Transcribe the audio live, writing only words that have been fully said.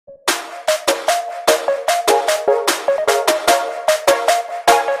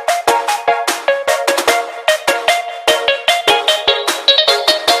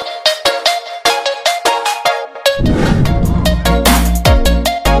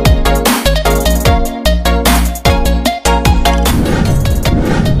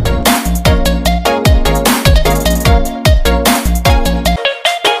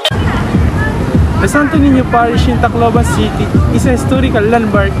The Santo Niño Parish in Tacloban City is a historical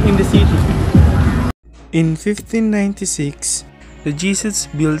landmark in the city. In 1596, the Jesuits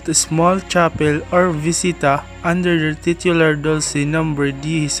built a small chapel or visita under the titular Dulce Nombre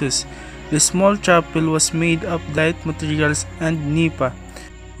de Jesus. The small chapel was made of light materials and nipa.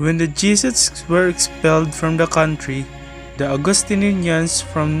 When the Jesuits were expelled from the country, the Augustinians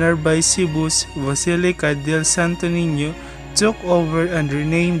from nearby Cebu's Basilica del Santo Niño took over and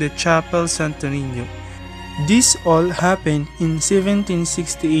renamed the chapel Santo Niño. This all happened in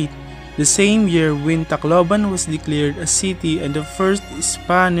 1768, the same year when Tacloban was declared a city and the first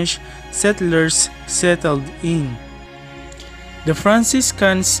Spanish settlers settled in. The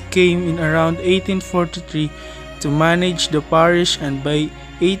Franciscans came in around 1843 to manage the parish, and by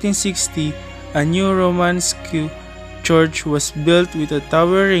 1860 a new Romanesque church was built with a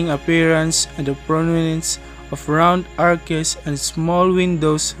towering appearance and the prominence of round arches and small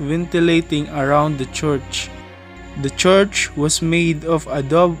windows ventilating around the church. The church was made of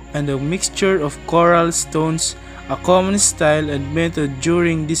adobe and a mixture of coral stones, a common style and method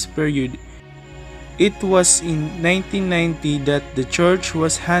during this period. It was in 1990 that the church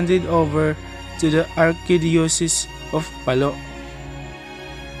was handed over to the Archdiocese of Palo.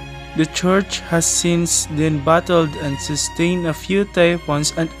 The church has since then battled and sustained a few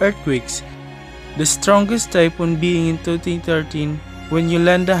typhoons and earthquakes, the strongest typhoon being in 2013 when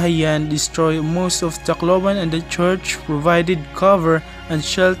Yolanda Haiyan destroyed most of Tacloban, and the church provided cover and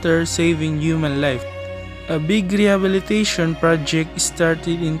shelter, saving human life. A big rehabilitation project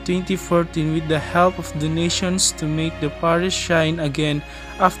started in 2014 with the help of donations to make the parish shine again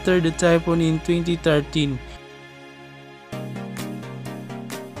after the typhoon in 2013.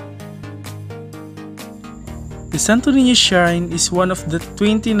 The Santo Niño Shrine is one of the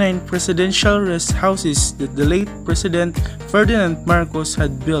 29 presidential rest houses that the late President Ferdinand Marcos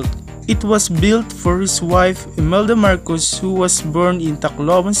had built. It was built for his wife Imelda Marcos, who was born in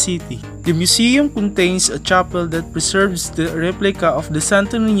Tacloban City. The museum contains a chapel that preserves the replica of the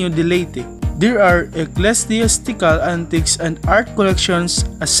Santo Niño de Leyte. There are ecclesiastical antiques and art collections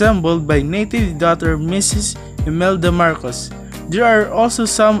assembled by native daughter Mrs. Imelda Marcos. There are also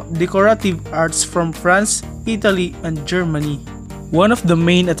some decorative arts from France, Italy, and Germany. One of the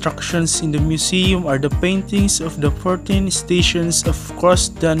main attractions in the museum are the paintings of the 14 stations of cross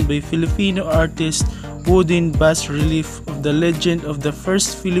done by Filipino artists, wooden bas-relief of the legend of the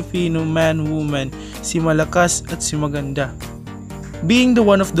first Filipino man-woman, si Malakas at si Maganda. Being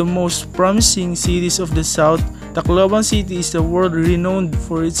one of the most promising cities of the South, Tacloban City is the world renowned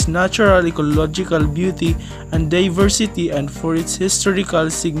for its natural ecological beauty and diversity and for its historical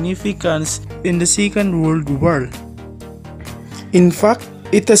significance in the Second World War. In fact,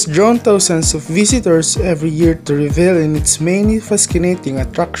 it has drawn thousands of visitors every year to revel in its many fascinating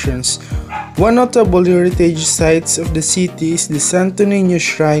attractions. One notable heritage sites of the city is the Santo Niño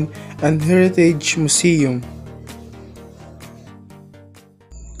Shrine and Heritage Museum.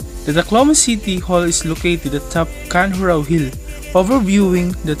 The Tacloban City Hall is located atop Canhurao Hill, overviewing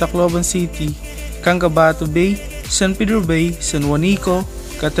the Tacloban City, Cancabato Bay, San Pedro Bay, San Juanico,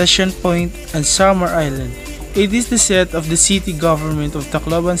 Catasian Point, and Samar Island. It is the seat of the city government of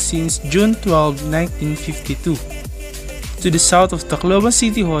Tacloban since June 12, 1952. To the south of Tacloban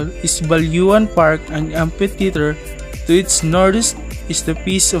City Hall is Balyuan Park and Amphitheater. To its northeast is the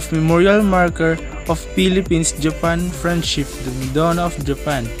piece of memorial marker of Philippines-Japan friendship, the Madonna of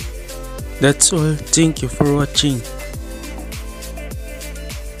Japan. That's all. Thank you for watching.